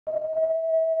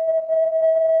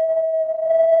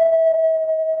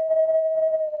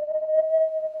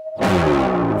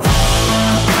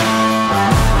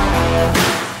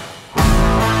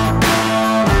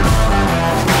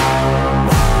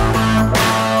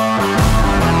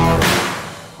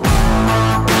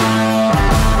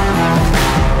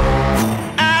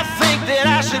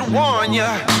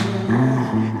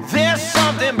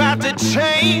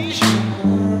change.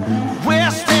 We're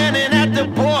standing at the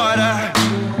border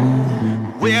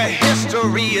where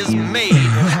history is made.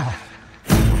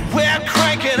 We're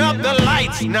cranking up the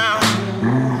lights now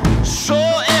so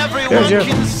everyone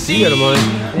can see.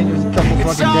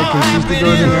 It's all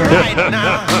happening right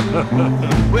now.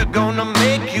 We're gonna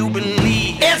make you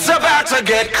believe it's about to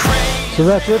get crazy. So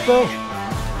that's it though?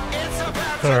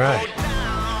 All right.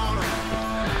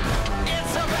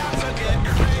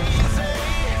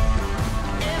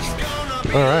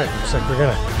 All right, looks like we're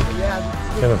gonna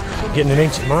get in an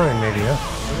ancient mine maybe, huh?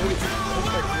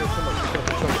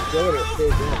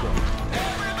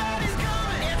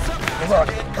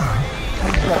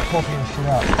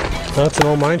 Well, that's an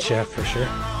old mine shaft for sure.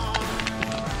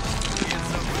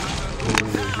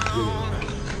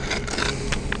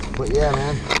 But yeah,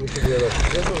 man, we should be able to.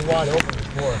 This was wide open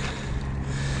before.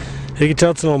 You can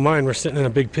tell it's an old mine. We're sitting in a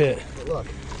big pit. But look,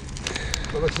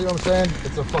 see what I'm saying?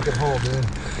 It's a fucking hole, dude.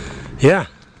 Yeah.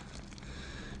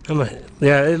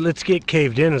 Let's get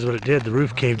caved in is what it did. The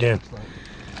roof caved in.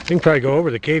 We can probably go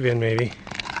over the cave in maybe.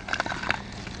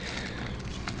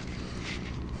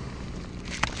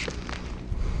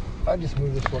 I just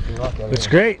moved this fucking rock out of Looks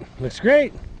great. Looks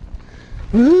great.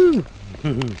 Woohoo!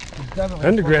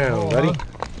 Underground, hole, buddy. Huh?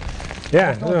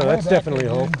 Yeah, no, that's definitely a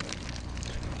hole.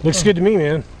 Looks good to me,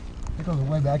 man. It goes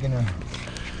way back in there.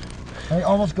 And it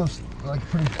almost goes like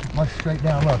pretty much straight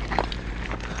down. Look.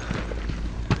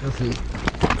 Let's see.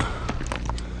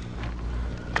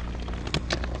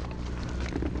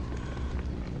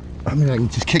 I mean, I can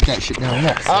just kick that shit down.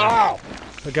 Look. Ow!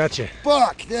 I got you.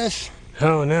 Fuck this.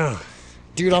 Oh no.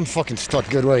 Dude, I'm fucking stuck.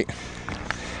 Good, wait.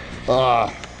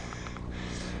 Fuck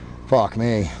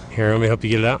me. Here, let me help you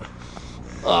get it out.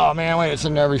 Oh man, wait, it's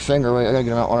in every finger. Wait, I gotta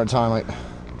get them out one at a time. Wait.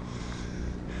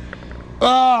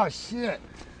 Oh shit.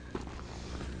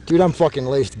 Dude, I'm fucking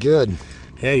laced good.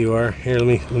 Yeah, you are. Here,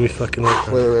 let me fucking look.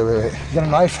 Wait. You got a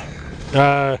knife?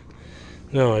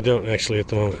 No, I don't actually at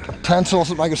the moment. A pencil,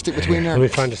 something I can stick between there? Let me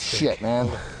find a stick. Shit, man.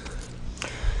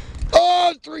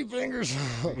 Oh, 3 fingers.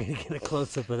 Let me get a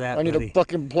close up of that. I need buddy. a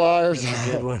fucking pliers. That's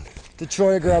a good one. The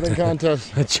Troy grabbing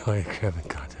contest. The Troy grabbing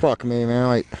contest. Fuck me, man.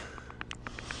 Wait.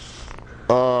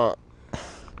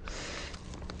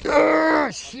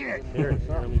 Shit. Here,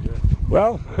 let me do it.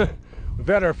 Well, we've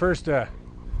had our first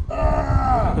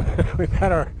we've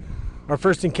had our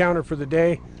first encounter for the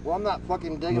day. Well, I'm not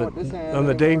fucking digging with this hand. On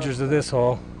the dangers of this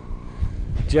hole.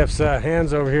 Jeff's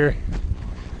hands over here.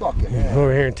 Fucking hell.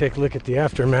 Over here and take a look at the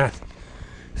aftermath.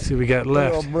 See what we got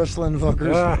left. Little bristling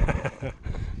fuckers.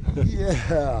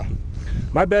 Yeah.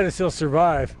 My bet is he'll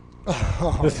survive.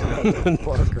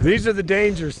 These are the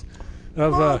dangers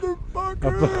of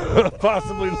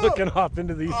possibly looking off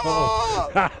into these holes.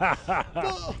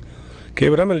 Okay,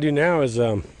 what I'm going to do now is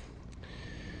I'm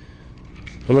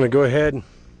going to go ahead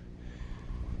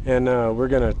and we're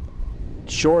going to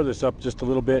shore this up just a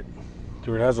little bit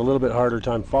so it has a little bit harder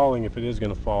time falling if it is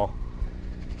going to fall.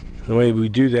 The way we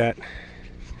do that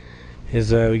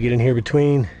is we get in here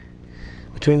between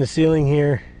the ceiling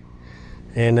here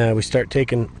and we start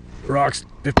taking rocks,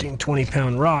 15-20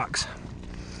 pound rocks.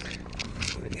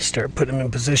 You start putting them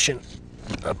in position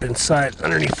up inside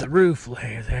underneath the roof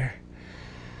layer there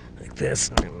like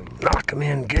this. Knock them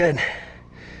in good.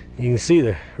 You can see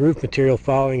the roof material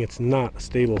falling. It's not a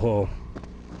stable hole.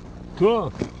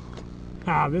 Cool.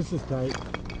 Ah, this is tight.